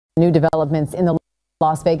New developments in the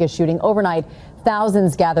Las Vegas shooting. Overnight,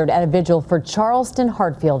 thousands gathered at a vigil for Charleston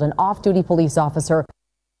Hartfield, an off-duty police officer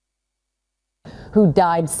who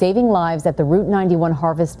died saving lives at the Route 91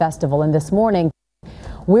 Harvest Festival. And this morning,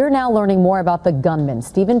 we're now learning more about the gunman,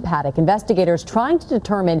 Stephen Paddock. Investigators trying to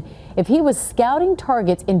determine if he was scouting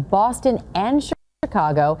targets in Boston and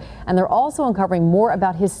Chicago, and they're also uncovering more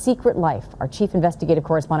about his secret life. Our chief investigative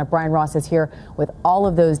correspondent Brian Ross is here with all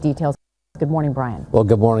of those details. Good morning, Brian. Well,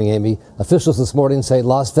 good morning, Amy. Officials this morning say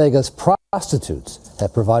Las Vegas prostitutes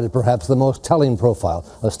have provided perhaps the most telling profile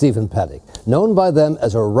of Stephen Paddock, known by them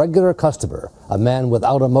as a regular customer, a man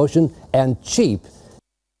without emotion and cheap,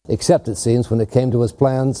 except it seems when it came to his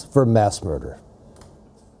plans for mass murder.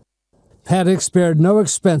 Paddock spared no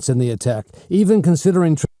expense in the attack, even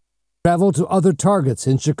considering travel to other targets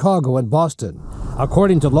in Chicago and Boston.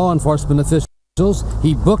 According to law enforcement officials,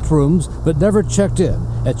 he booked rooms but never checked in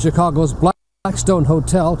at Chicago's Blackstone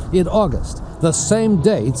Hotel in August, the same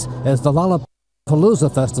dates as the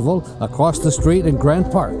Lollapalooza Festival across the street in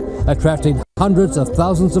Grant Park, attracting hundreds of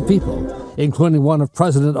thousands of people, including one of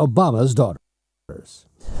President Obama's daughters.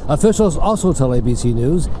 Officials also tell ABC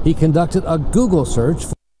News he conducted a Google search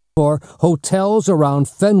for hotels around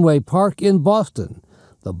Fenway Park in Boston.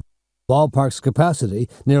 The ballpark's capacity,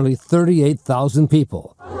 nearly 38,000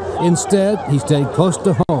 people. Instead, he stayed close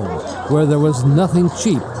to home, where there was nothing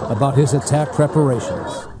cheap about his attack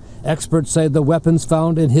preparations. Experts say the weapons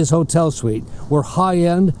found in his hotel suite were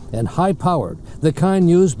high-end and high-powered, the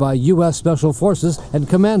kind used by U.S. Special Forces and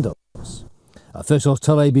commandos. Officials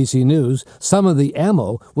tell ABC News some of the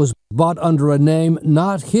ammo was bought under a name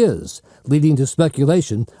not his, leading to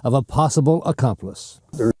speculation of a possible accomplice.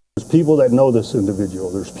 There's people that know this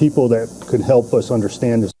individual. There's people that could help us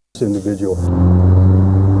understand this individual.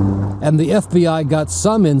 And the FBI got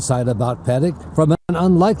some insight about Paddock from an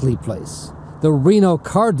unlikely place, the Reno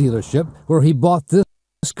car dealership where he bought this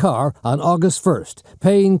car on August 1st,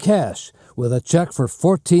 paying cash with a check for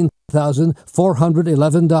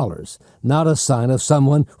 $14,411, not a sign of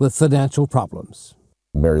someone with financial problems.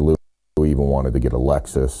 Mary Lou even wanted to get a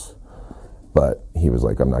Lexus, but he was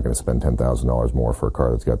like, I'm not going to spend $10,000 more for a car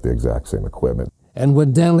that's got the exact same equipment. And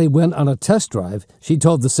when Danley went on a test drive, she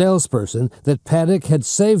told the salesperson that Paddock had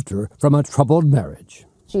saved her from a troubled marriage.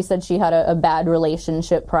 She said she had a bad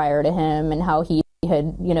relationship prior to him and how he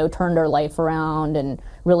had, turned her life around and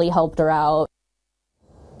really helped her out.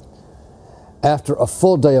 After a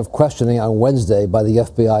full day of questioning on Wednesday by the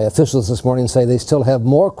FBI, officials this morning say they still have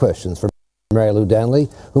more questions for Mary Lou Danley,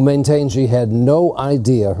 who maintained she had no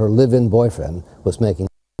idea her live-in boyfriend was making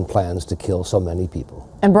plans to kill so many people.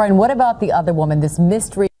 And Brian, what about the other woman, this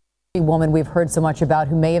mystery woman we've heard so much about,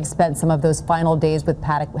 who may have spent some of those final days with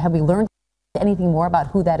Paddock? Have we learned anything more about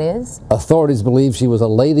who that is? Authorities believe she was a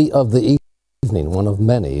lady of the evening, one of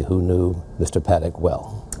many who knew Mr. Paddock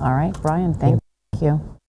well. All right, Brian, thank you.